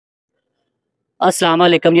अस्सलाम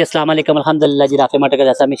वालेकुम जी, अस्सलाम वालेकुम। अल्हम्दुलिल्लाह जी, राफ़े मोटर का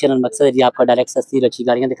जैसा मिशन और मकसद है जी आपका डायरेक्ट सस्ती और अच्छी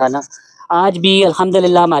गाड़ियाँ दिखाना। आज भी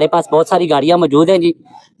अल्हम्दुलिल्लाह हमारे पास बहुत सारी गाड़ियाँ मौजूद हैं जी,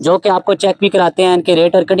 जो कि आपको चेक भी कराते हैं, इनके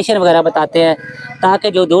रेट और कंडीशन वगैरह बताते हैं,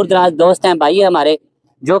 ताकि जो दूर दराज दोस्त हैं, भाई हैं हमारे,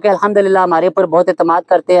 जो कि अल्हम्दुलिल्लाह हमारे ऊपर बहुत एतमाद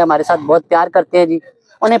करते हैं, हमारे साथ बहुत प्यार करते हैं जी,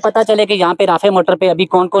 उन्हें पता चले कि यहाँ पे राफ़े मोटर पे अभी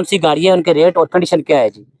कौन कौन सी गाड़ियाँ हैं, उनके रेट और कंडीशन क्या है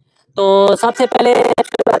जी। तो सबसे पहले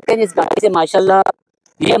शुरू करते हैं इस गाड़ी से। माशाल्लाह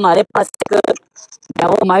ये हमारे पास एक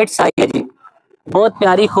डेवोमाइट्स आई है जी, बहुत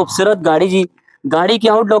प्यारी खूबसूरत गाड़ी जी। गाड़ी की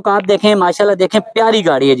आउटलुक आप देखें, माशाल्लाह देखें, प्यारी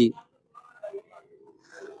गाड़ी है जी,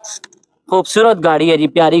 खूबसूरत गाड़ी है जी,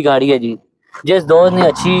 प्यारी गाड़ी है जी। जिस दोस्त ने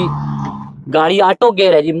अच्छी गाड़ी, ऑटो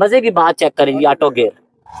गेयर है जी, मजे की बात चेक करें जी,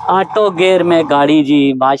 ऑटो गेयर में गाड़ी जी,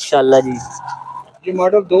 माशाल्लाह जी। ये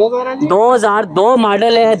मॉडल 2000 है जी, 2002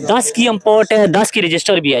 मॉडल है, 10 की इंपोर्ट है, 10 की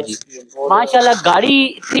रजिस्टर भी है जी। माशाल्लाह गाड़ी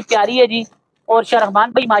इतनी प्यारी है जी। और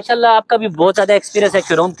शाहरहमान भाई माशाल्लाह आपका भी बहुत ज़्यादा एक्सपीरियंस है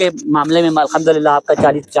शोरूम के मामले में। अल्हम्दुलिल्लाह आपका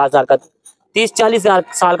 40-50 साल का, 30-40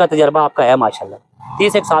 साल का तजर्बा आपका है माशाल्लाह।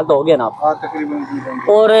 31 साल तो हो गया ना आप। तकरीबन।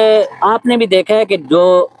 और आपने भी देखा है कि जो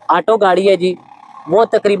ऑटो गाड़ी है जी, वो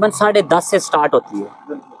तकरीबन 10.5 से स्टार्ट होती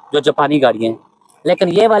है, जो जापानी गाड़ियाँ हैं। लेकिन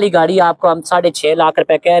ये वाली गाड़ी आपको हम 6.5 लाख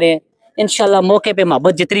रुपए कह रहे हैं। इंशाल्लाह मौके पे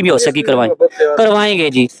मोहब्बत जितनी भी हो सकी करवाएंगे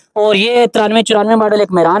जी। और ये 93-94 मॉडल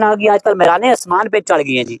एक मेरान आ गई, आजकल मेराने आसमान पे चढ़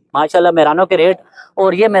गई हैं जी, माशाल्लाह मेरानों के रेट।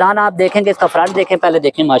 और ये मेरान आप देखेंगे, इसका फ्रंट देखें, पहले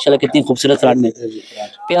देखें माशाल्लाह कितनी खूबसूरत फ्रंट में,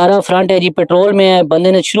 प्यारा फ्रंट है जी। पेट्रोल में है,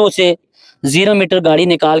 बंदे ने शुरू से 0 मीटर गाड़ी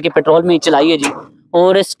निकाल के पेट्रोल में ही चलाई है जी।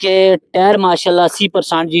 और इसके टायर माशाल्लाह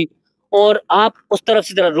 80% जी। और आप उस तरफ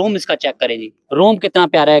से जरा रूम इसका चेक करें जी, रूम कितना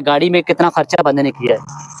प्यारा है, गाड़ी में कितना खर्चा बंदे ने किया है।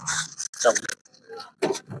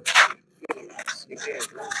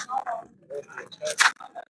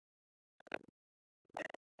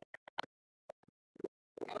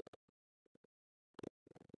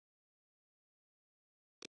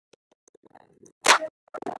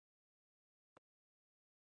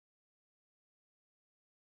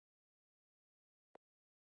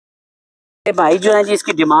 भाई जो है जी,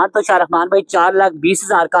 इसकी डिमांड तो शाहरहमान भाई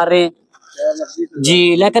 4,20,000 कर रहे हैं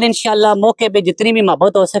जी। लेकिन इंशाल्लाह मौके पे जितनी भी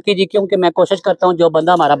मोहब्बत हो सके जी, क्योंकि मैं कोशिश करता हूँ जो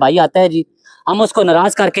बंदा हमारा भाई आता है जी, हम उसको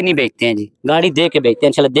नाराज करके नहीं बेचते हैं जी, गाड़ी दे के बेचते हैं,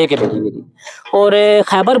 इंशाल्लाह दे के बेचेंगे जी। और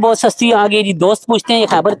खैबर बहुत सस्ती आ गई जी। दोस्त पूछते हैं ये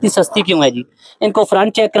खैबर इतनी सस्ती क्यों है जी। इनको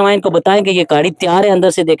फ्रंट चेक करवाएं, इनको बताएं कि ये गाड़ी तैयार है, अंदर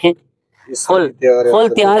से देखें, फुल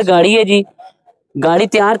तैयार गाड़ी है जी। गाड़ी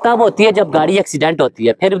तैयार तब होती है जब गाड़ी एक्सीडेंट होती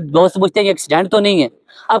है। फिर दोस्त पूछते हैं ये एक्सीडेंट तो नहीं है।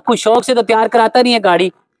 अब कुछ शौक से तो तैयार कराता नहीं है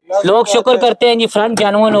गाड़ी, लोग शुक्र करते हैं जी फ्रंट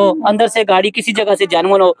जेन्युइन हो, अंदर से गाड़ी किसी जगह से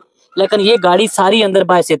जेन्युइन हो, लेकिन ये गाड़ी सारी अंदर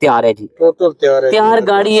बाहर से तैयार है जी, टोटल तैयार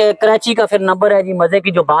गाड़ी है। कराची का फिर नंबर है जी, मजे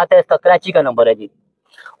की जो बात है, इसका कराची का नंबर है जी।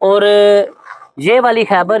 और ये वाली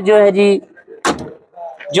खैबर जो है जी,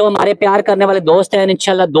 जो हमारे प्यार करने वाले दोस्त हैं,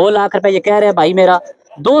 इंशाल्लाह 2 लाख रुपए ये कह रहे हैं भाई मेरा,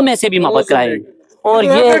 2 में से भी मोहब्बत कराएंगे। और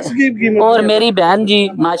ये और मेरी बहन जी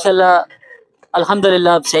माशाल्लाह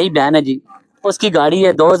अल्हम्दुलिल्लाह सही बहन है जी, उसकी गाड़ी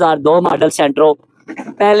है 2002 मॉडल सेंट्रो।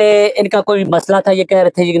 पहले इनका कोई मसला था, ये कह रहे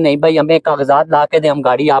थे कि नहीं भाई हमें कागजात ला के दे, हम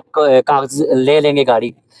गाड़ी आपको कागज ले लेंगे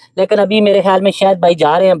गाड़ी। लेकिन अभी मेरे ख्याल में शायद भाई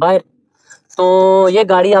जा रहे हैं बाहर, तो ये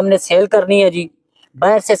गाड़ी हमने सेल करनी है जी।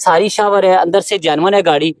 बाहर से सारी शावर है, अंदर से जेन्युइन है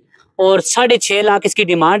गाड़ी। और 6.5 लाख इसकी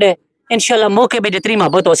डिमांड है। इंशाल्लाह मौके पे जितनी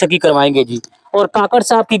मोहब्बत हो सकी करवाएंगे जी। और काकड़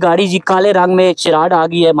साहब की गाड़ी जी, काले रंग में शिराड आ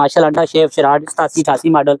गई है माशाल्लाह, अंडा शेफ शिराड 87-88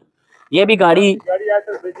 मॉडल। ये भी गाड़ी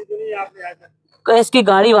इसकी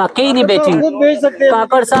गाड़ी वाकई नहीं बेची।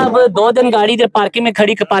 काकड़ साहब 2 दिन गाड़ी इधर पार्किंग में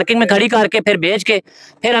खड़ी करके फिर बेच के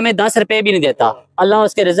फिर हमें 10 रुपए भी नहीं देता। अल्लाह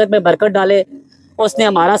उसके रिज़्क में बरकत डाले, उसने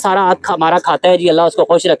हमारा सारा हक हमारा खाता है जी, अल्लाह उसको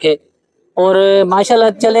खुश रखे। और माशाल्लाह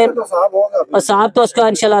चले साहब तो उसका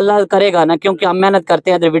इंशाल्लाह अल्लाह करेगा ना, क्योंकि हम मेहनत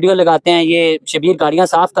करते हैं, इधर वीडियो लगाते हैं, ये शबीर गाड़ियाँ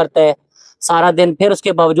साफ करता है सारा दिन, फिर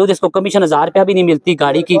उसके बावजूद इसको कमीशन 1000 रुपया भी नहीं मिलती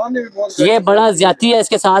गाड़ी की। ये बड़ा ज्यादती है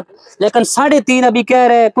इसके साथ। लेकिन 3.5 अभी कह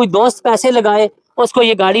रहे हैं, कोई दोस्त पैसे लगाए उसको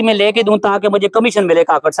ये गाड़ी में लेके दूं ताकि मुझे कमीशन मिले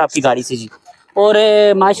काकड़ साहब की गाड़ी से जी। और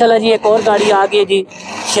माशाल्लाह जी एक और गाड़ी आ गई है जी,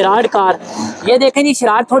 शिराड कार। ये देखें जी,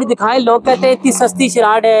 शिराड थोड़ी दिखाएं, लोग कहते हैं इतनी सस्ती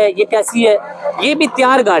शिराड है, ये कैसी है। ये भी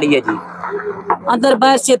तैयार गाड़ी है जी, अंदर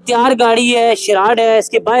बाहर से तैयार गाड़ी है, शिराड है।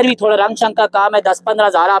 इसके बाहर भी थोड़ा रंग शंग का काम है, 10-15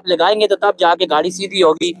 हज़ार आप लगाएंगे तो तब जाके गाड़ी सीधी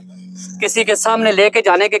होगी, किसी के सामने लेके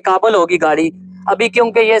जाने के काबिल होगी गाड़ी। अभी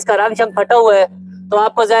क्योंकि ये इसका रंग शंग फटा हुआ है, तो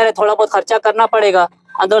आपको ज़ाहिर है थोड़ा बहुत खर्चा करना पड़ेगा।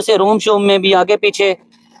 अंदर से रूम शूम में भी, आगे पीछे,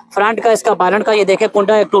 फ्रंट का इसका बारन का ये देखें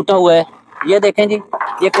कुंडा एक टूटा हुआ है, ये देखें जी,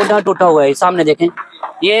 ये कुंडा टूटा हुआ है, सामने देखें।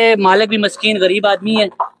 ये मालिक भी मस्कीन गरीब आदमी है,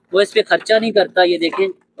 वो इस पर खर्चा नहीं करता, ये देखें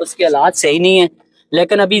उसके हालात सही नहीं है।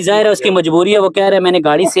 लेकिन अभी ज़ाहिर है उसकी मजबूरी है, वो कह रहे हैं मैंने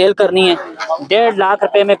गाड़ी सेल करनी है। 1.5 लाख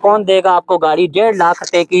रुपए में कौन देगा आपको गाड़ी। 1.5 लाख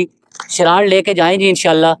रुपए की शिराड लेके जाएं जी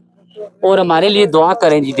इंशाल्लाह। और हमारे लिए दुआ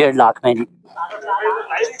करें जी 1.5 लाख में जी।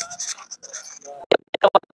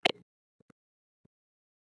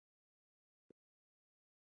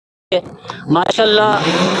 माशाल्लाह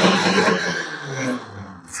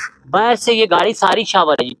बाहर से ये गाड़ी सारी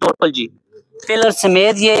शावर है जी, टोटल जी, फिलर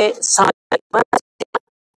समेत ये सारे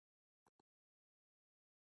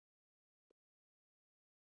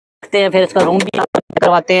हैं। फिर इसका रूम भी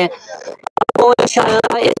करवाते हैं आपको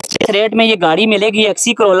इंशाल्लाह। इस रेट में ये गाड़ी मिलेगी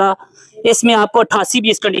एक्सी करोला, इसमें आपको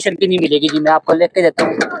 88-20 कंडीशन की नहीं मिलेगी जी। मैं आपको लिख के देता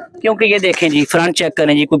हूँ, क्योंकि ये देखें जी, फ्रंट चेक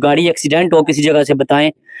करें जी, कोई गाड़ी एक्सीडेंट हो किसी जगह से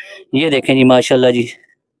बताएं। ये देखें जी माशाल्लाह जी,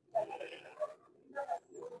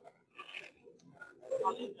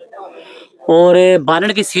 और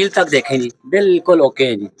बानट की सील तक देखें जी, बिल्कुल ओके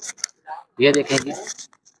है जी। ये देखें जी,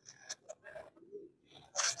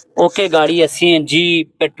 ओके गाड़ी है, CNG,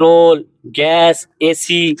 petrol, gas,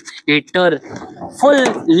 AC, heater, full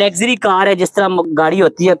luxury car है जिस तरह गाड़ी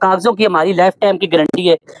होती है। कागजों की हमारी लाइफ टाइम की गारंटी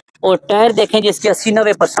है। और टायर देखें जी, इसके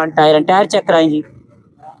 80-90% टायर हैं। टायर चेक कराएं जी।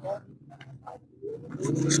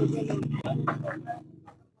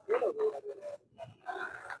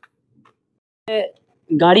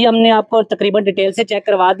 गाड़ी हमने आपको तकरीबन डिटेल से चेक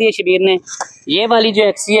करवा दी है शबीर ने। ये वाली जो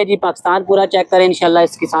एक्सी है जी, पाकिस्तान पूरा चेक करें इंशाल्लाह,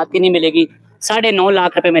 इसके साथ की नहीं मिलेगी। 9.5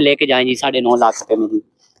 लाख रुपए में लेके जाएं जी, 9.5 लाख रुपए में जी।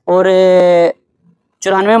 और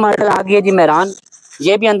 94 मॉडल आ गई है जी मेहरान,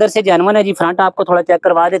 ये भी अंदर से जेन्युइन है जी। फ्रंट आपको थोड़ा चेक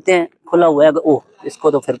करवा देते हैं, खुला हुआ है। ओह,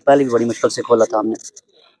 इसको तो फिर पहले भी बड़ी मुश्किल से खोला था हमने।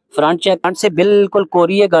 फ्रंट चेक, फ्रंट से बिल्कुल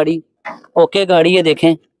कोरी है गाड़ी, ओके गाड़ी है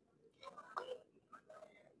देखें।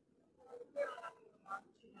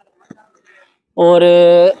 और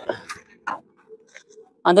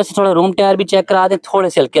अंदर से थोड़ा रूम टायर भी चेक करा दें, थोड़े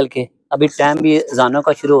से हल्के हल्के, अभी टाइम भी जानो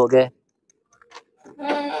का शुरू हो गया है।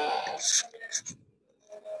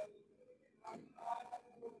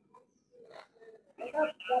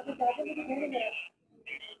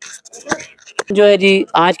 जो है जी,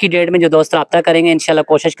 आज की डेट में जो दोस्त रब्ता करेंगे इंशाल्लाह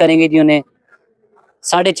कोशिश करेंगे जी, उन्हें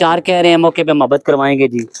 4.5 कह रहे हैं, मौके पे मोहब्बत करवाएंगे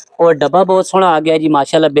जी। और डब्बा बहुत सोना आ गया जी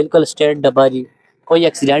माशाल्लाह, बिल्कुल स्ट्रेट डब्बा जी, कोई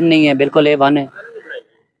एक्सीडेंट नहीं है, बिल्कुल A1 है।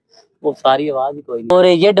 वो सारी आवाज ही कोई नहीं। और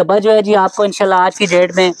ये डब्बा जो है जी, आपको इंशाल्लाह आज की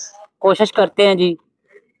डेट में कोशिश करते हैं जी,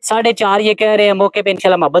 4.5 ये कह रहे हैं, मौके पे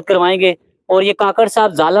इंशाल्लाह मोहब्बत करवाएंगे। और ये काकड़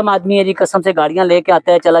साहब जालिम आदमी है जी, कसम से गाड़ियां लेके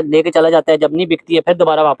आता है, लेके चला जाता है, जब नहीं बिकती है फिर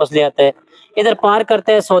दोबारा वापस ले आता है, इधर पार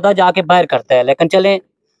करता है, सौदा जाके बाहर करता है। लेकिन चलें,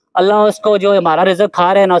 अल्लाह उसको जो हमारा रिज़्क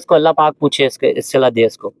खा रहे हैं ना, उसको अल्लाह पाक पूछे, इसके इस्तेला दे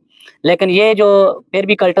इसको। लेकिन ये जो फिर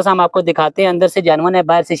भी कल्टस हम आपको दिखाते हैं, अंदर से जेन्युइन है,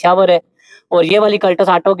 बाहर से शावर है। और ये वाली कल्टस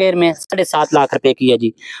ऑटो गेयर में 7.5 लाख रुपए की है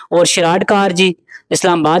जी। और शराड कार जी,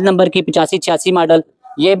 इस्लामाबाद नंबर की, 85-86 मॉडल,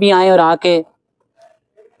 ये भी आए और आके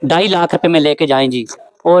 2.5 लाख रुपए में लेके जाएं जी।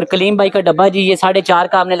 और कलीम भाई का डब्बा जी, ये 4.5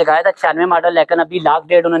 का हमने लगाया था, 96 मॉडल, लेकिन अभी 1.5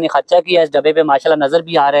 लाख उन्होंने खर्चा किया इस डब्बे पे, माशाल्लाह नजर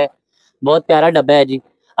भी आ रहा है, बहुत प्यारा डब्बा है जी।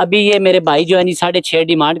 अभी ये मेरे भाई जो है जी 6.5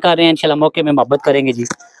 डिमांड कर रहे हैं, इंशाल्लाह मौके में मोहब्बत करेंगे जी।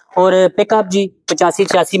 और पिकअप जी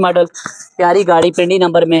 85-86 मॉडल, प्यारी गाड़ी, पिंडी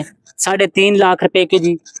नंबर में, 3.5 लाख रुपए की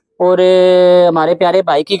जी। और हमारे प्यारे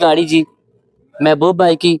भाई की गाड़ी जी, महबूब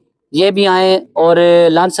भाई की, ये भी आए और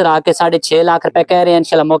लांसर आके 6.5 लाख रुपए कह रहे हैं,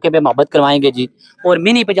 इंशाल्लाह मौके पे मोहब्बत करवाएंगे जी। और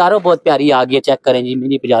मिनी पजारो बहुत प्यारी आ गई है, चेक करें जी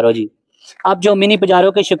मिनी पजारो जी। अब जो मिनी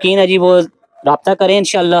पजारो के शौकीन है जी, वो रब्ता करें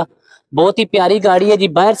इंशाल्लाह, बहुत ही प्यारी गाड़ी है जी।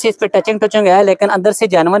 बाहर से इस पे टचिंग है, लेकिन अंदर से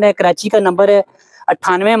जेन्युइन है। कराची का नंबर है,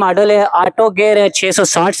 98 मॉडल है, ऑटो गेयर है,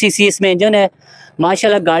 660 सीसी इसमें इंजन है।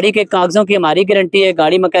 माशाल्लाह गाड़ी के कागजों की हमारी गारंटी है,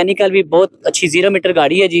 गाड़ी मैकेनिकल भी बहुत अच्छी 0 मीटर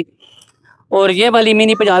गाड़ी है जी। और ये वाली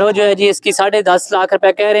मिनी पजारो जो है जी, इसकी 10.5 लाख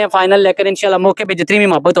रुपए कह रहे हैं फाइनल, लेकर इंशाल्लाह मौके पे जितनी भी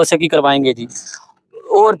मोहब्बत हो सकी करवाएंगे जी।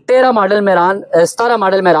 और 17 मॉडल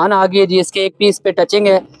मेहरान आ गई है जी, इसके एक पीस पे टचिंग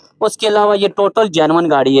है। उसके अलावा ये टोटल जेन्युइन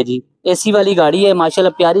गाड़ी है जी, एसी वाली गाड़ी है,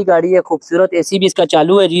 माशाल्लाह प्यारी गाड़ी है, खूबसूरत एसी भी इसका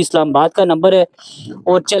चालू है जी। इस्लामाबाद का नंबर है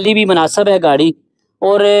और चली भी मुनासिब है गाड़ी,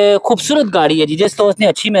 और खूबसूरत गाड़ी है जी। जिस दोस्त ने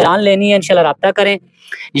अच्छी मेहरान लेनी है इंशाल्लाह रब्ता करें।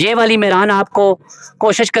 ये वाली मेहरान आपको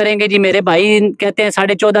कोशिश करेंगे जी, मेरे भाई कहते हैं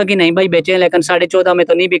 14.5 की नहीं भाई बेचें, लेकिन 14.5 में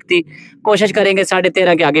तो नहीं बिकती, कोशिश करेंगे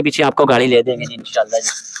 13.5 के आगे पीछे आपको गाड़ी ले देंगे जी इंशाल्लाह जी।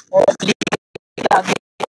 और आगे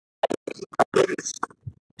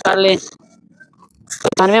कर लें,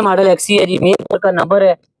 95 मॉडल एक्सी है जी, मीरपुर का नंबर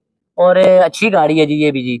है, और अच्छी गाड़ी है जी।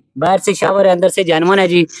 ये भी जी, बाहर से शावर है, अंदर से जेन्युइन है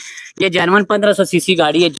जी। ये जेन्युइन 1500 सीसी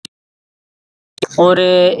गाड़ी है जी। और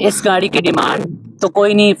इस गाड़ी की डिमांड तो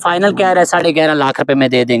कोई नहीं, फाइनल कह रहा है 11.5 लाख रुपए में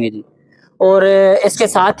दे देंगे जी। और इसके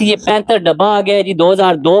साथ ही ये 65 डब्बा आ गया है जी,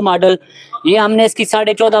 2002 मॉडल। ये हमने इसकी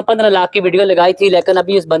 14.5-15 लाख की वीडियो लगाई थी, लेकिन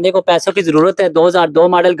अभी इस बंदे को पैसों की जरूरत है। 2002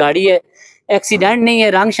 मॉडल गाड़ी है, एक्सीडेंट नहीं है,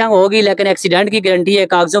 रंग शंग होगी लेकिन एक्सीडेंट की गारंटी है,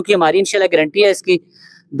 कागजों की हमारी इंशाल्लाह गारंटी है इसकी।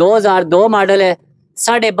 2002 मॉडल है,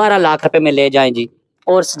 12.5 लाख रुपए में ले जाएं जी।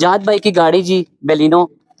 और सजाद भाई की गाड़ी जी बेलिनो,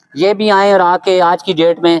 ये भी आए और आके आज की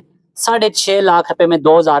डेट में 6.5 लाख रुपए में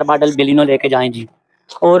 2000 मॉडल बेलिनो लेके जाएं जी।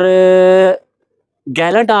 और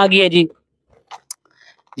गैलेंट आ गई है जी,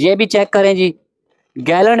 ये भी चेक करें जी।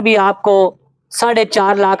 गैलेंट भी आपको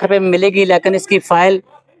 4.5 लाख रुपए में मिलेगी, लेकिन इसकी फाइल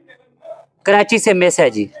कराची से मिस है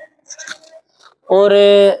जी। और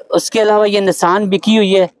उसके अलावा ये निसान बिकी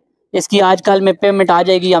हुई है, इसकी आजकल में पेमेंट आ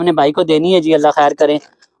जाएगी, हमने भाई को देनी है जी, अल्लाह खैर करें।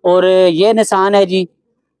 और ये निसान है जी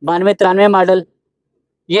 92-93 मॉडल,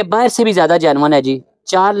 ये बाहर से भी ज़्यादा जेनवन है जी।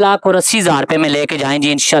 4,80,000 रुपये में लेके जाएं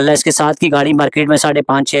जी इंशाल्लाह। इसके साथ की गाड़ी मार्केट में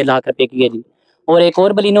 5.5-6 लाख रुपए की है जी। और एक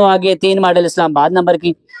और बलिनो आ गई है 3 मॉडल इस्लामाबाद नंबर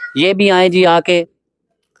की, ये भी आए जी, आके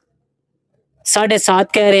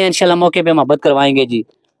 7.5 कह रहे हैं, इंशाल्लाह मौके पे मोहब्बत करवाएंगे जी।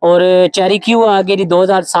 और चेरी क्यू आ गई जी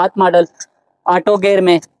 2007 मॉडल ऑटो गेयर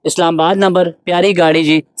में, इस्लामाबाद नंबर, प्यारी गाड़ी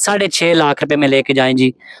जी, 6.5 लाख रुपए में लेके जाएं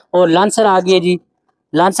जी। और लांसर आ गई है जी,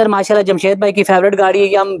 लांसर माशाल्लाह जमशेद भाई की फेवरेट गाड़ी है,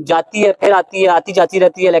 ये हम जाती है फिर आती है, आती जाती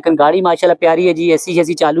रहती है, लेकिन गाड़ी माशाल्लाह प्यारी है जी,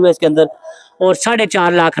 एसी चालू है इसके अंदर। और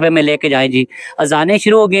 4.5 लाख रुपए में लेके जाएं जी। अजानें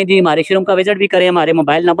शुरू हो गई जी, हमारे शोरूम का विजिट भी करें, हमारे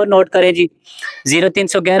मोबाइल नंबर नोट करें जी,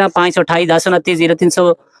 0311 528 1029,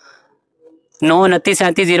 0309 29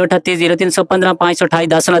 37 038, 0315 528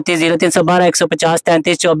 1029, 0312 150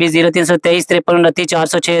 33 24, 0323 53 29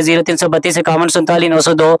 406, 0332 51 47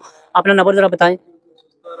 902। अपना नंबर जरा बताएं,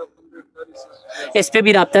 इस पे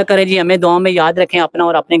भी रब्ता करें जी। हमें दुआ में याद रखें अपना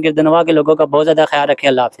और अपने गिरदनवा के लोगों का बहुत ज़्यादा ख्याल रखें।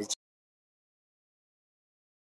 अल्लाह हाफिज़।